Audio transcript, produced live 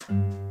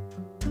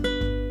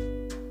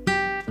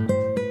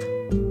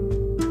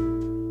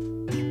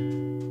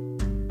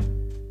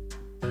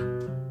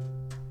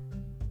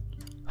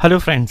Hello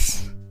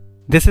friends,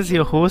 this is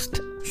your host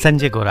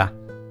Sanjay Gora.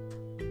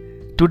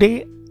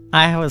 Today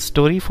I have a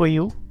story for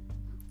you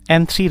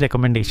and 3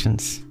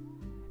 recommendations: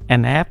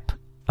 an app,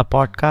 a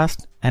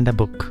podcast and a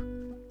book.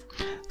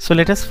 So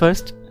let us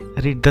first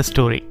read the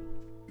story.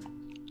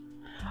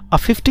 A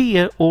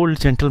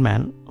 50-year-old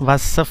gentleman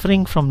was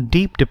suffering from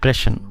deep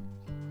depression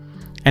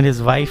and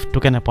his wife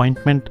took an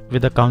appointment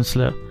with a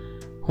counselor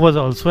who was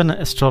also an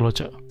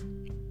astrologer.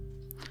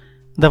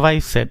 The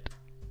wife said,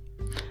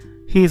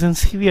 "He is in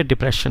severe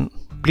depression.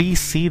 Please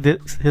see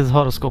his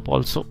horoscope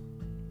also."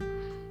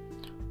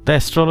 The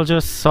astrologer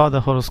saw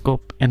the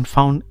horoscope and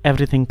found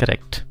everything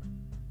correct.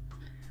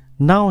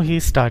 Now he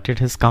started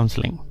his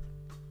counseling.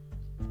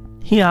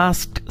 He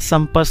asked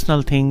some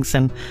personal things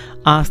and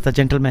asked the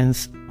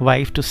gentleman's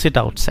wife to sit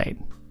outside.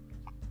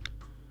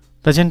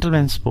 The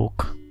gentleman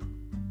spoke.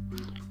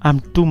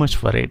 "I'm too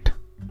much worried.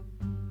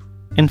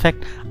 In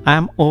fact, I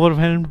am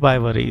overwhelmed by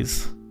worries,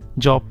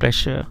 job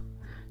pressure,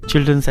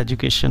 children's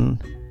education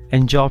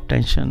and job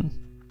tension,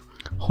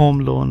 home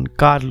loan,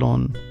 car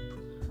loan.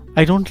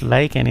 I don't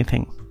like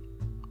anything.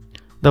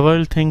 The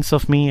world thinks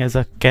of me as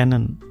a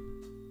cannon,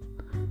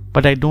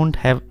 but I don't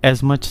have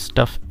as much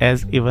stuff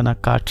as even a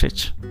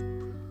cartridge.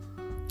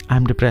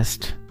 I'm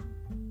depressed."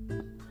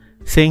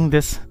 Saying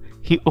this,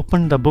 he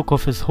opened the book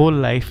of his whole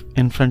life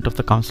in front of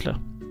the counselor.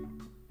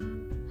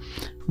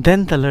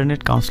 Then the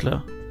learned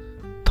counselor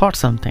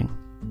thought something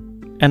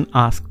and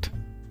asked,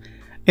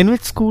 "In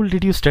which school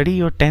did you study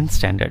your 10th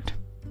standard?"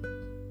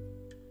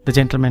 The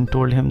gentleman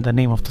told him the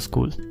name of the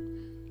school.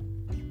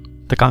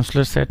 The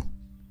counselor said,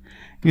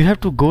 "You have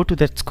to go to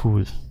that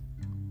school.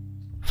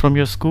 From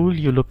your school,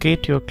 you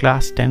locate your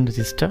class 10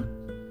 register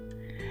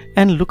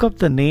and look up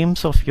the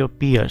names of your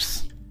peers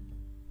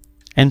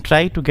and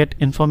try to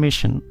get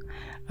information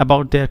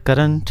about their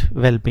current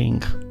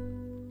well-being.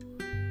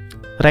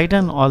 Write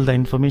down all the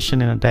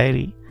information in a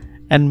diary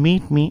and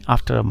meet me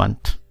after a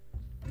month."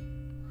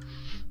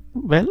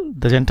 Well,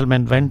 the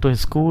gentleman went to his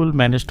school,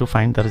 managed to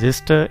find the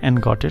register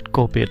and got it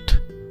copied.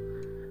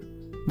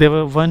 There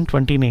were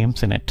 120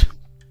 names in it.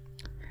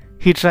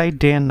 He tried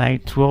day and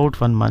night throughout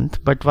 1 month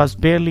but was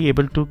barely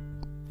able to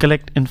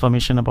collect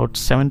information about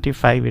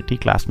 75-80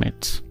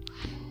 classmates.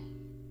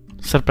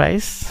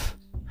 Surprise!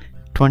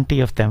 20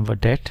 of them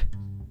were dead.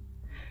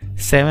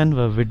 7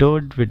 were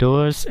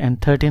widowers and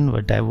 13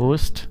 were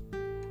divorced.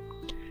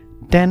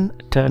 10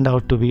 turned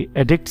out to be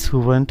addicts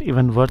who weren't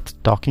even worth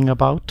talking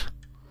about.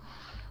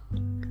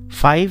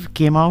 5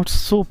 came out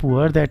so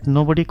poor that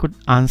nobody could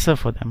answer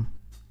for them.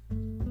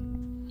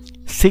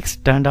 6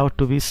 turned out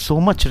to be so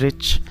much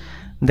rich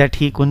that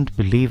he couldn't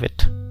believe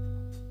it.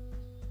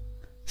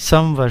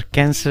 Some were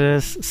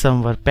cancerous,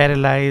 some were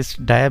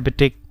paralyzed,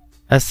 diabetic,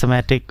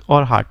 asthmatic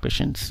or heart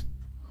patients.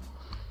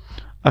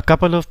 A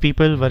couple of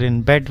people were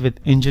in bed with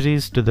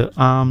injuries to the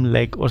arm,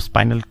 leg or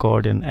spinal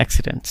cord in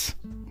accidents.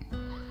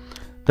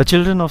 The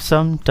children of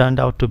some turned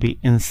out to be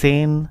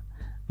insane,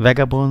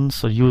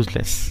 vagabonds or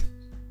useless.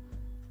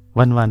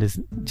 One is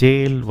in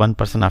jail, one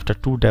person after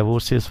 2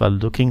 divorces while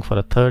looking for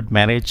a 3rd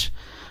marriage.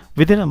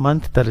 Within a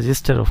month, the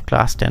register of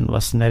class 10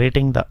 was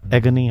narrating the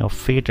agony of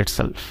fate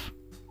itself.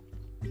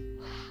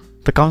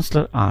 The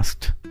counselor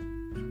asked,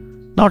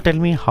 "Now tell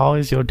me, how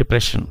is your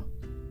depression?"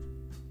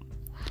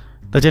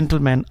 The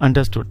gentleman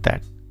understood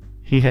that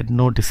he had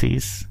no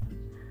disease.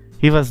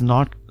 He was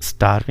not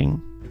starving.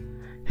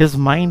 His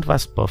mind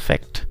was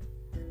perfect.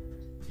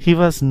 He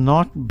was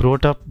not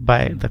brought up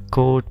by the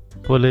court,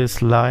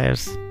 police,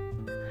 lawyers.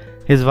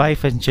 His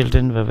wife and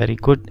children were very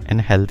good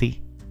and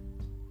healthy.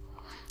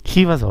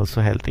 He was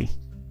also healthy.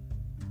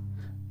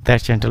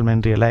 That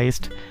gentleman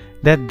realized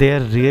that there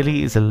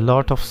really is a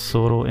lot of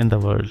sorrow in the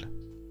world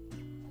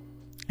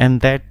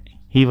and that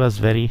he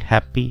was very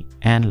happy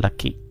and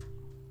lucky.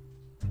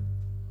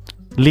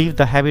 Leave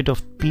the habit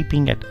of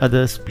peeping at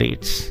others'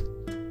 plates.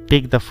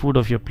 Take the food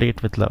of your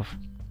plate with love.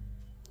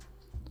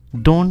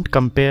 Don't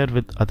compare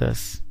with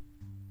others.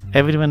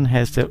 Everyone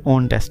has their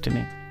own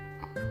destiny.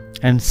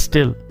 And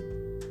still,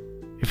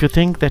 if you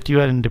think that you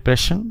are in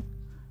depression,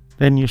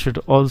 then you should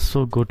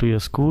also go to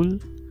your school,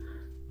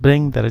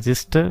 bring the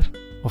register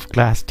of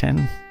class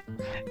 10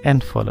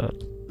 and follow.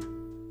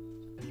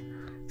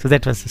 So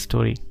that was the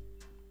story.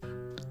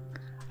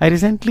 I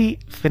recently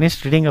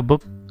finished reading a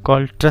book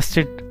called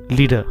Trusted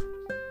Leader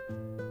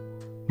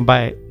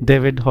by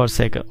David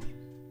Horsegger.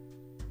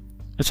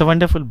 It's a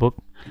wonderful book.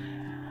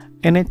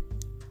 In it,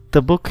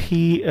 the book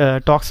he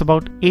talks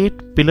about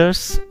 8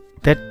 pillars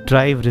that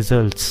drive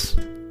results.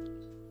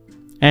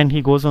 And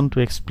he goes on to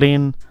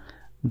explain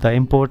the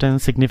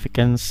importance,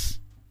 significance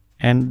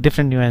and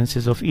different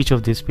nuances of each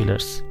of these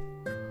pillars.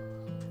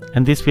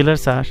 And these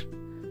pillars are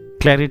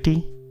clarity,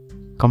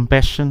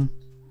 compassion,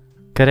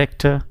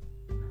 character,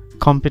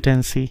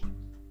 competency,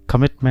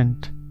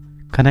 commitment,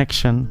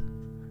 connection,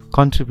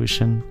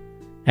 contribution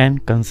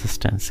and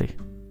consistency.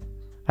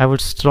 I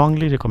would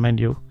strongly recommend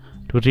you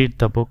to read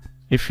the book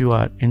if you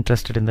are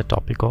interested in the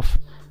topic of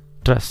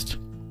trust.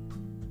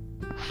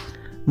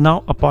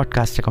 Now a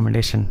podcast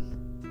recommendation.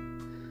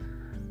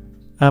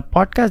 A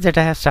podcast that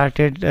I have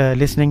started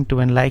listening to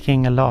and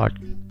liking a lot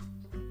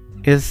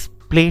is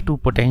Play to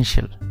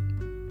Potential.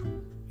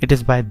 It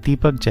is by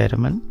Deepak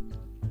Jayaraman,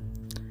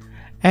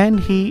 and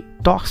he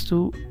talks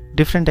to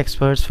different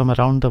experts from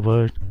around the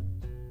world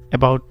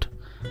about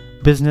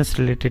business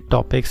related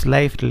topics,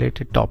 life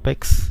related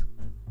topics.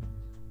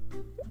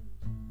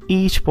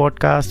 Each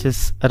podcast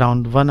is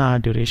around 1 hour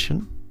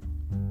duration.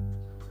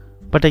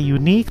 But a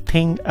unique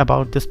thing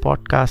about this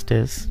podcast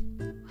is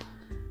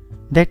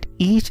that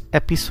each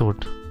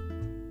episode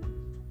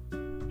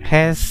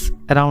has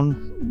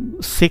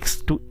around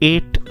 6 to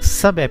 8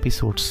 sub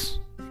episodes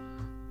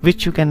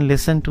which you can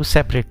listen to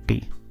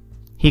separately.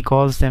 He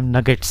calls them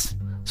nuggets.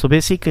 So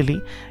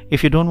basically,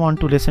 if you don't want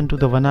to listen to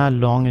the 1 hour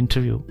long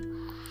interview,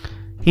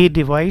 he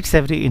divides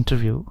every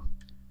interview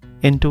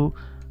into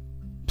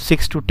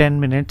 6 to 10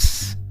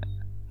 minutes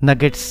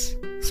nuggets,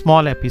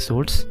 small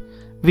episodes,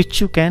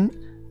 which you can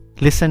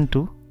listen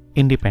to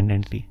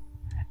independently.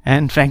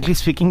 And frankly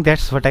speaking,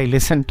 that's what I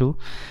listen to,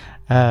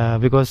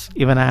 because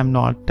even I am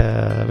not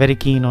very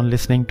keen on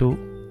listening to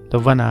the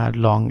 1 hour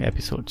long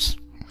episodes.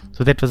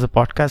 So that was a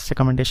podcast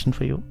recommendation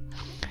for you.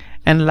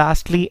 And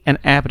lastly, an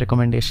app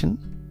recommendation.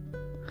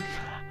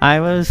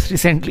 I was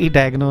recently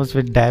diagnosed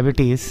with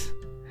diabetes,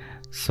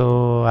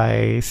 so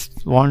I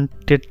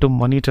wanted to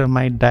monitor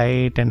my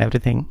diet and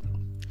everything.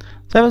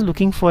 So I was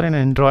looking for an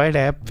Android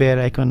app where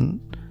I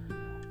can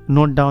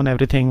note down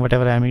everything,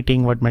 whatever I am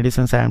eating, what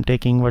medicines I am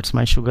taking, what's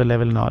my sugar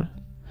level and all.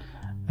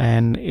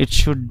 And it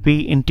should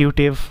be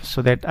intuitive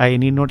so that I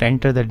need not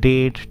enter the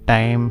date,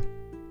 time,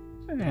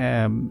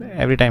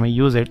 every time I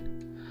use it.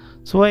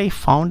 So I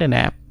found an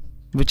app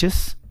which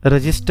is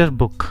Register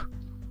Book.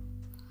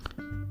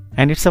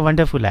 And it's a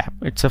wonderful app.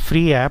 It's a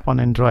free app on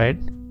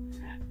Android.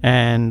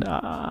 And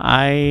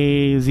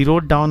I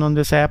zeroed down on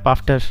this app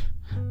after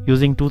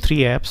using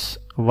 2-3 apps.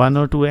 1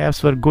 or 2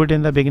 apps were good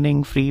in the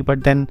beginning, free,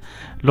 but then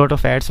a lot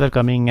of ads were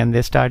coming and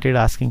they started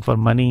asking for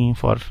money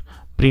for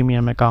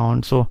premium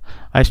account, so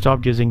I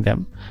stopped using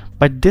them.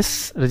 But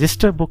this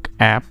Register Book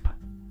app,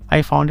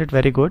 I found it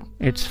very good.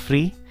 It's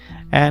free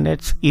and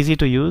it's easy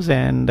to use,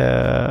 and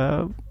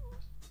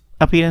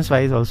appearance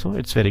wise also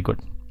it's very good.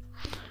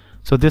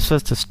 So this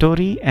was the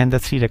story and the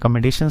 3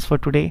 recommendations for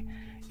today.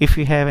 If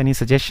you have any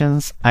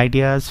suggestions,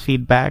 ideas,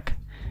 feedback,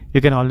 you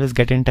can always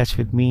get in touch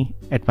with me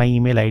at my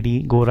email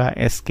ID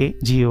gorask,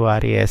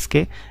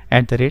 GORASK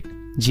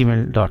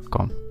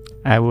 @gmail.com.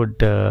 I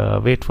would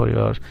wait for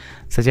your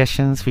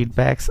suggestions,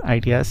 feedbacks,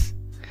 ideas.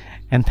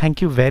 And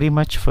thank you very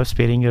much for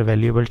sparing your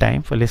valuable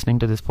time for listening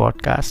to this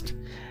podcast.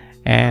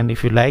 And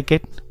if you like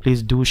it,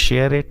 please do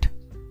share it,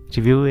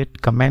 review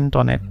it, comment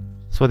on it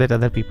so that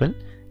other people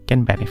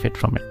can benefit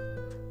from it.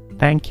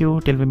 Thank you.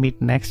 Till we meet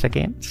next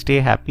again. Stay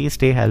happy,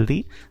 stay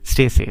healthy,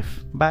 stay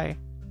safe. Bye.